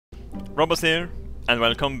Robbaz here, and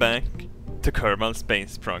welcome back to Kerbal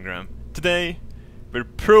Space Program. Today, we're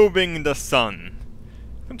probing the sun.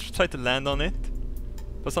 I'm going to try to land on it.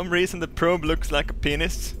 For some reason the probe looks like a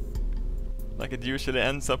penis. Like it usually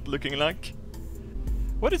ends up looking like.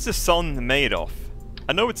 What is the sun made of?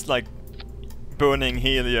 I know it's like burning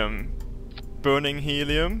helium. Burning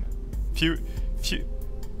helium?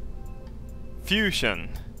 Fusion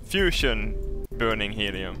burning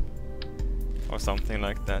helium. Or something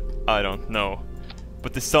like that. I don't know.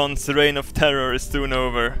 But the sun's reign of terror is soon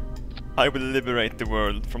over. I will liberate the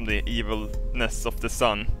world from the evilness of the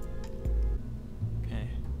sun. Okay.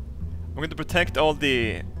 I'm going to protect all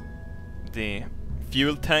the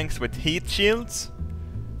fuel tanks with heat shields.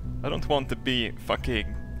 I don't want to be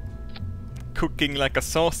fucking cooking like a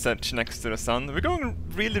sausage next to the sun. We're going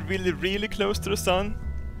really close to the sun.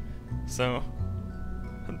 So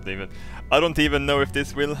I don't even know if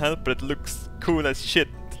this will help, but it looks cool as shit.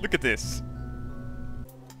 Look at this.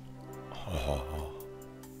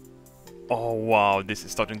 Oh wow, this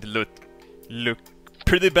is starting to look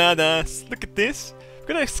pretty badass. Look at this. We've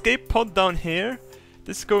got an escape pod down here.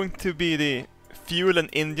 This is going to be the fuel and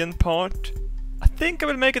engine part. I think I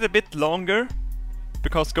will make it a bit longer,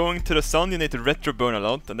 because going to the sun you need to retro burn a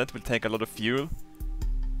lot, and that will take a lot of fuel.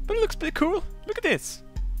 But it looks pretty cool. Look at this.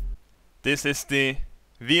 This is the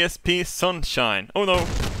VSP Sunshine. Oh no,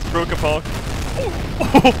 broke apart.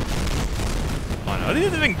 Oh no, I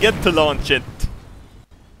didn't even get to launch it.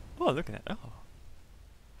 Oh, look at that. Oh,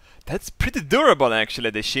 that's pretty durable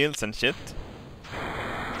actually, the shields and shit.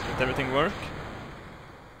 Did everything work?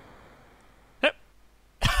 Yep.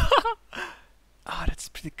 Ah, that's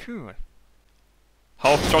pretty cool.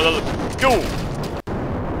 Half throttle, go!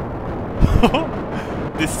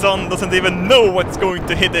 The sun doesn't even know what's going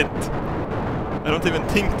to hit it. I don't even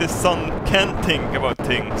think the sun can think about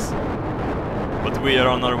things. But we are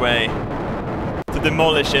on our way to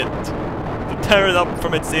demolish it, to tear it up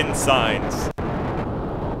from its insides.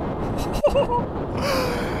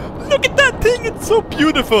 Look at that thing, it's so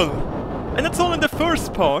beautiful! And it's all in the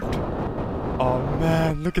first part. Oh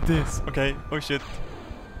man, look at this. Okay, oh shit.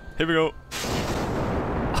 Here we go.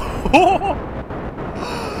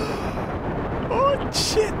 Oh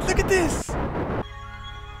shit, look at this!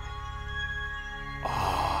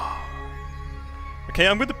 Okay,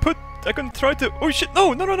 I'm gonna try to... Oh shit,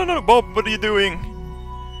 no, Bob, what are you doing?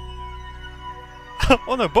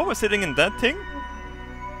 Oh no, Bob was sitting in that thing?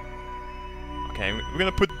 Okay, we're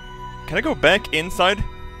gonna put... Can I go back inside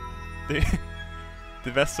the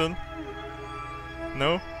vessel?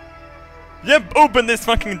 No? Yep, open this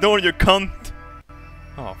fucking door, you cunt!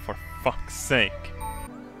 Oh, for fuck's sake.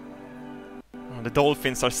 Oh, the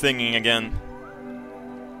dolphins are singing again.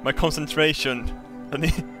 My concentration.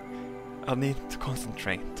 I need to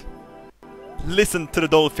concentrate. Listen to the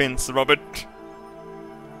dolphins, Robert.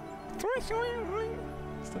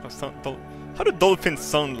 How do dolphins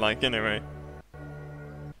sound like anyway?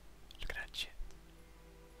 Look at that shit.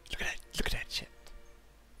 Look at that shit.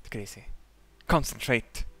 Look at this.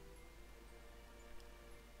 Concentrate.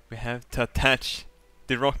 We have to attach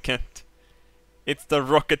the rocket. It's the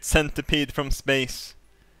rocket centipede from space.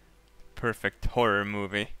 Perfect horror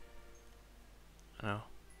movie. Oh.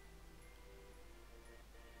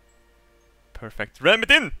 Perfect. Ram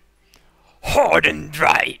it in! Hard and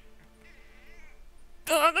dry!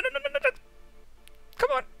 Oh, no.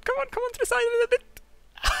 Come on to the side a little bit!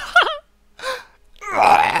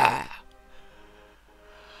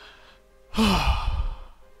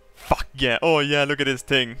 Fuck yeah, oh yeah, look at this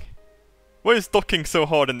thing. Why is docking so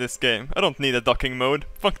hard in this game? I don't need a docking mode.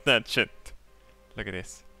 Fuck that shit. Look at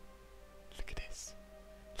this. Look at this.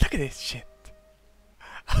 Look at this shit.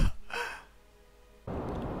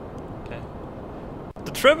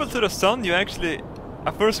 To travel to the sun, you actually...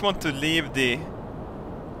 I first want to leave the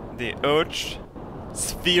Earth's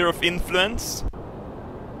sphere of influence.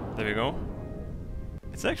 There we go.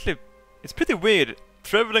 It's pretty weird.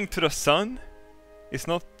 Traveling to the sun is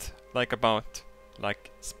not like about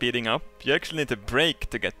like speeding up. You actually need to brake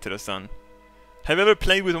to get to the sun. Have you ever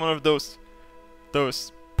played with one of those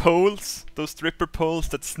poles, those stripper poles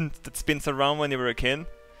that spins around when you were a kid?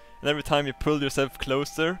 And every time you pull yourself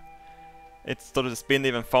closer, it started to spin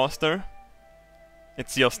even faster.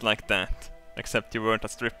 It's just like that, except you weren't a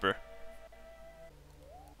stripper.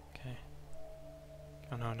 Okay.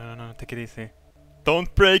 Oh no, take it easy.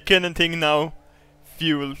 Don't break anything now,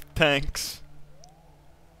 fuel tanks.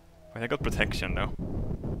 Wait, I got protection though.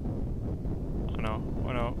 Oh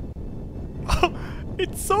no.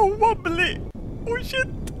 It's so wobbly! Oh shit!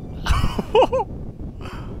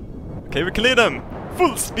 Okay, we clear them!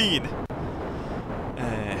 Full speed!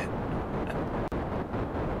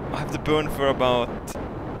 I have have to burn for about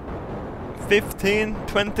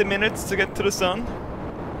 15-20 minutes to get to the sun.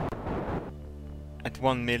 At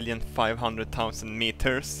 1,500,000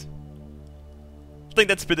 meters. I think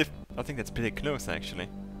that's pretty close actually.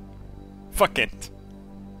 Fuck it.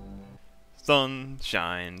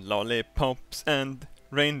 Sunshine, lollipops and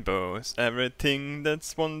rainbows. Everything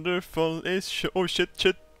that's wonderful is oh shit.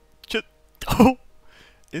 Oh,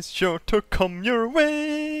 is sure to come your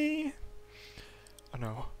way. Oh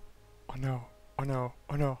no. Oh no. Oh no.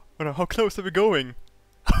 Oh no. Oh no. How close are we going?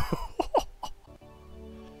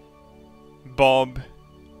 Bob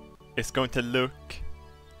is going to look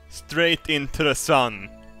straight into the sun.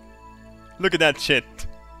 Look at that shit.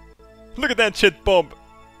 Look at that shit, Bob.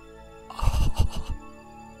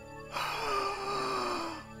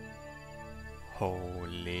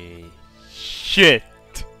 Holy shit.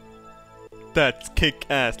 That's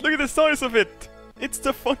kick-ass. Look at the size of it. It's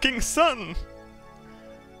the fucking sun.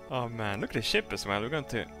 Oh man, look at the ship as well. We're going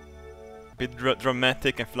to be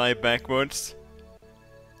dramatic and fly backwards.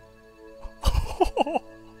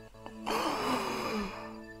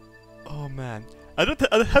 Oh man, I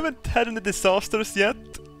haven't had any disasters yet.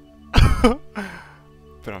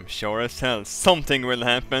 But I'm sure as hell something will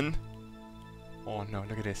happen. Oh no,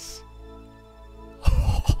 look at this.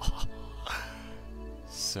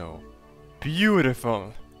 So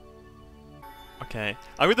beautiful. Okay,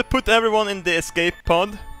 I'm going to put everyone in the escape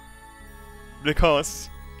pod. Because,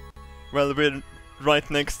 well, we're right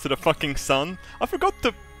next to the fucking sun. I forgot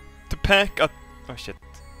to pack a... Oh shit,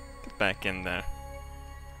 get back in there.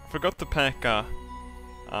 I forgot to pack a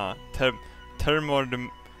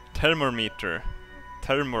thermometer.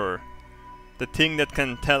 The thing that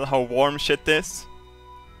can tell how warm shit is.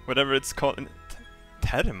 Whatever it's called.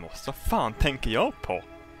 Termos? Vad fan tänker jag på?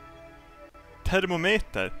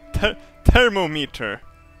 Thermometer. Thermometer.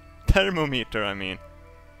 Thermometer, I mean.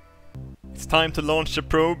 It's time to launch the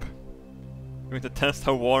probe. We're going to test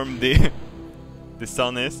how warm the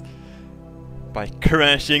sun is by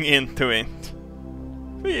crashing into it.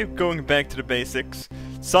 We're going back to the basics.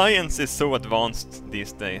 Science is so advanced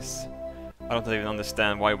these days. I don't even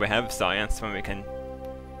understand why we have science when we can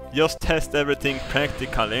just test everything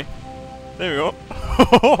practically. There we go.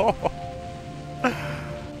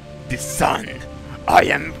 The sun, I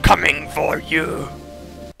am coming for you.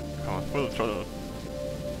 Come on, full throttle.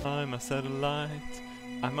 I'm a satellite,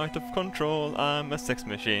 I'm out of control, I'm a sex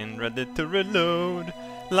machine, ready to reload,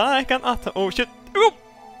 like an atom. Oh shit! Oh!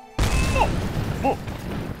 Oh! Oh!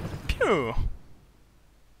 Pew!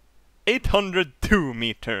 802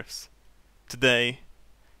 meters. Today,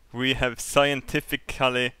 we have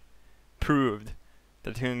scientifically proved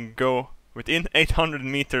that you can go within 800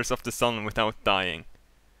 meters of the sun without dying.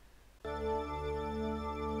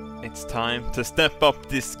 It's time to step up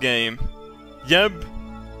this game. Yeb!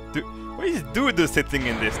 Why is Doodoo sitting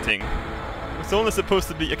in this thing? It's only supposed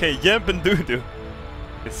to be... Okay, Yeb and Doodoo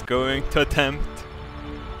is going to attempt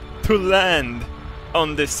to land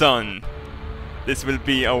on the sun. This will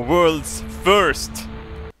be a world's first.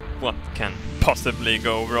 What can possibly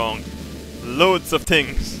go wrong? Loads of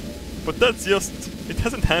things. But that's just... It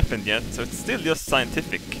hasn't happened yet, so it's still just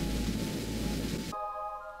scientific.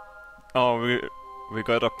 Oh, we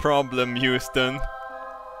got a problem, Houston.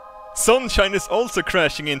 Sunshine is also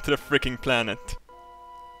crashing into the freaking planet.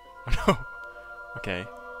 Oh no. Okay.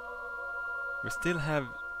 We still have...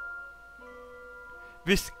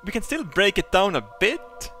 We can still break it down a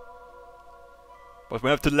bit. But we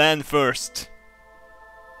have to land first.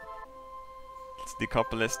 Let's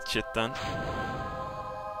decouple this shit then.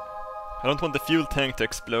 I don't want the fuel tank to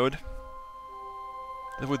explode.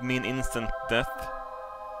 That would mean instant death.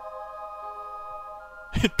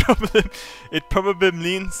 It probably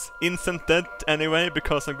means instant death anyway,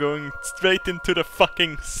 because I'm going straight into the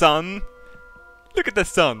fucking sun. Look at the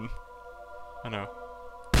sun. Oh no.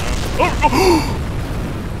 Oh,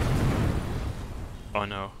 oh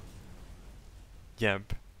no.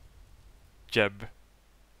 Jeb.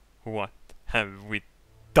 What have we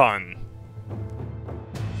done?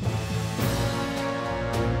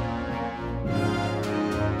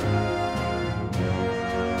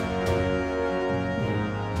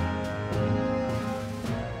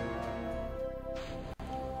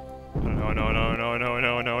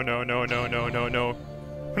 No.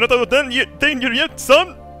 We're not out of danger yet,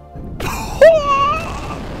 son!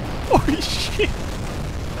 Holy shit!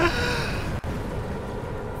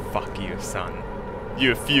 Fuck you, son.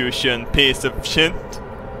 You fusion piece of shit!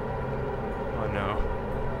 Oh no.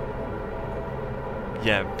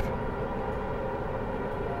 Yep.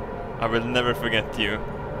 I will never forget you.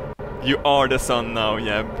 You are the sun now,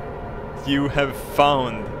 Yeb. You have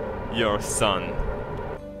found your son.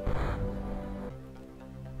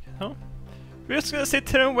 Huh? We're just gonna sit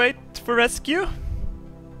here and wait for rescue?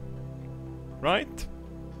 Right?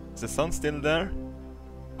 Is the sun still there?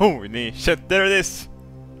 Holy shit, there it is!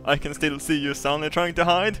 I can still see you, son. You're trying to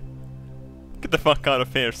hide? Get the fuck out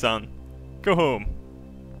of here, son. Go home.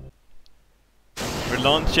 We're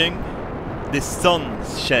launching the sun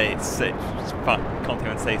fuck, can't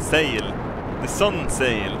even say sail. The sun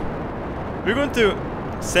sail. We're going to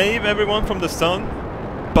save everyone from the sun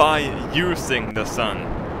by using the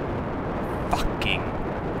sun. Fucking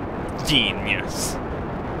genius.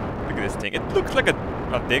 Look at this thing. It looks like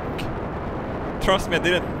a dick. Trust me, I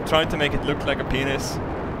didn't try to make it look like a penis.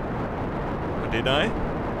 Or did I?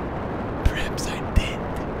 Perhaps I did.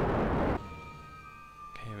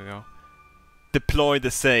 Okay, here we go. Deploy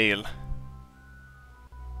the sail.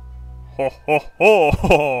 Ho ho ho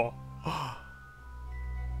ho!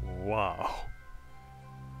 Wow.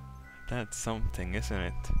 That's something, isn't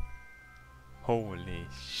it? Holy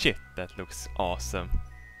shit, that looks awesome.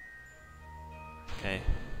 Okay,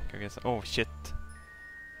 I guess. Oh shit.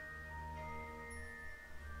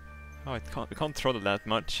 Oh, we can't throttle that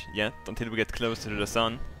much yet until we get closer to the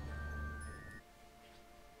sun.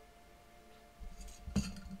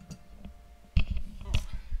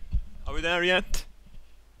 Are we there yet?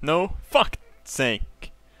 No? Fuck's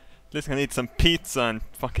sake! At least I need some pizza and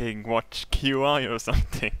fucking watch QI or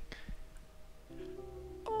something.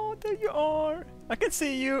 Oh, there you are! I can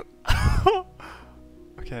see you!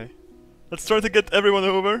 Okay. Let's try to get everyone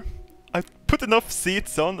over. I've put enough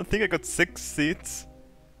seats on. I think I got 6 seats.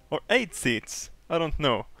 Or 8 seats. I don't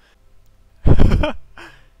know. It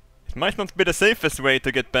might not be the safest way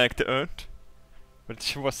to get back to Earth. But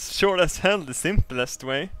it was sure as hell the simplest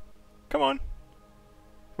way. Come on.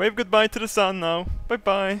 Wave goodbye to the sun now. Bye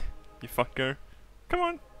bye, you fucker. Come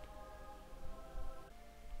on.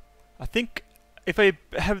 I think if I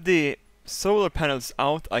have the solar panels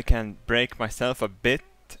out, I can break myself a bit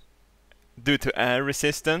due to air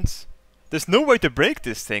resistance. There's no way to break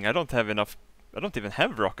this thing. I don't have enough. I don't even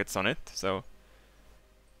have rockets on it, so.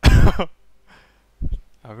 Are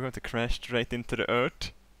we going to crash straight into the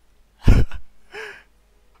Earth?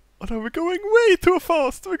 Oh no, we're going way too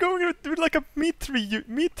fast! We're going with like a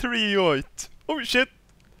meteorite! Oh shit!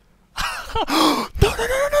 No, no, no,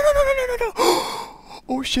 no, no, no, no, no, no, no!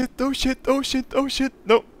 Oh shit, oh shit, oh shit, oh shit!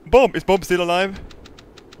 No! Bob! Is Bob still alive?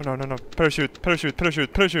 Oh no, no, no. Parachute, parachute,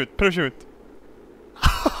 parachute, parachute, parachute!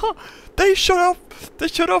 They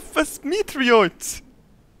shut off as meteorites!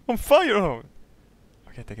 On fire! Oh.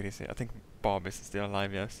 Okay, take it easy. I think Bob is still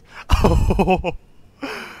alive, yes. Oh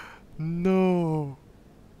no!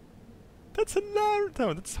 That's hilarious!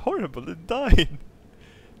 No, that's horrible. They died.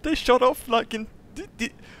 They shot off like in.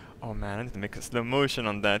 Oh man, I need to make a slow motion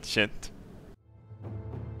on that shit.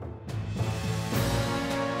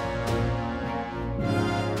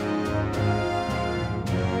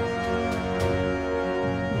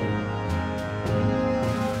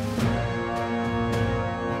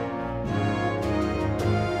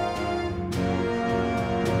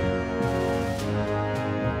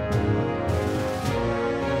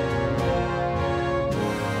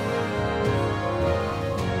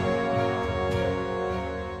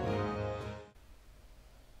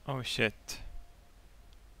 Oh shit.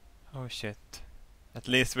 Oh shit. At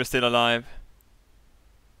least we're still alive.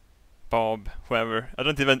 Bob, whoever. I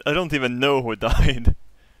don't even know who died.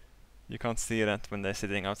 You can't see that when they're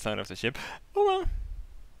sitting outside of the ship. Oh well.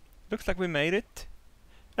 Looks like we made it.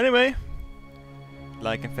 Anyway.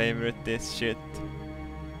 Like and favorite this shit.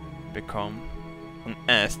 Become an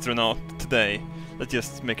astronaut today. Let's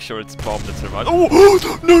just make sure it's Bob that survives.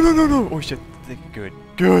 Oh! No, no, no, no! Oh shit. Good.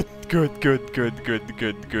 Good, good, good, good, good,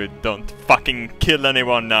 good, good. Don't fucking kill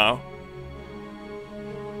anyone now.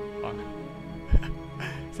 Oh.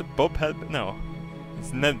 Is it Bob head? No.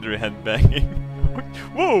 It's Nedry headbanging.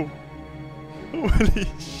 Whoa! Holy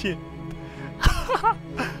shit. Oh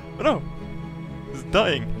no! It's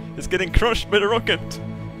dying. It's getting crushed by the rocket.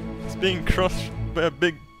 It's being crushed by a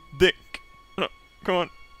big dick. Oh no, come on.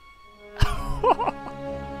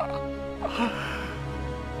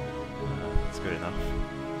 That's good enough.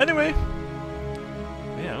 Anyway.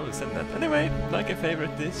 Yeah, I already said that. Anyway, like and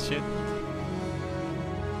favorite this shit.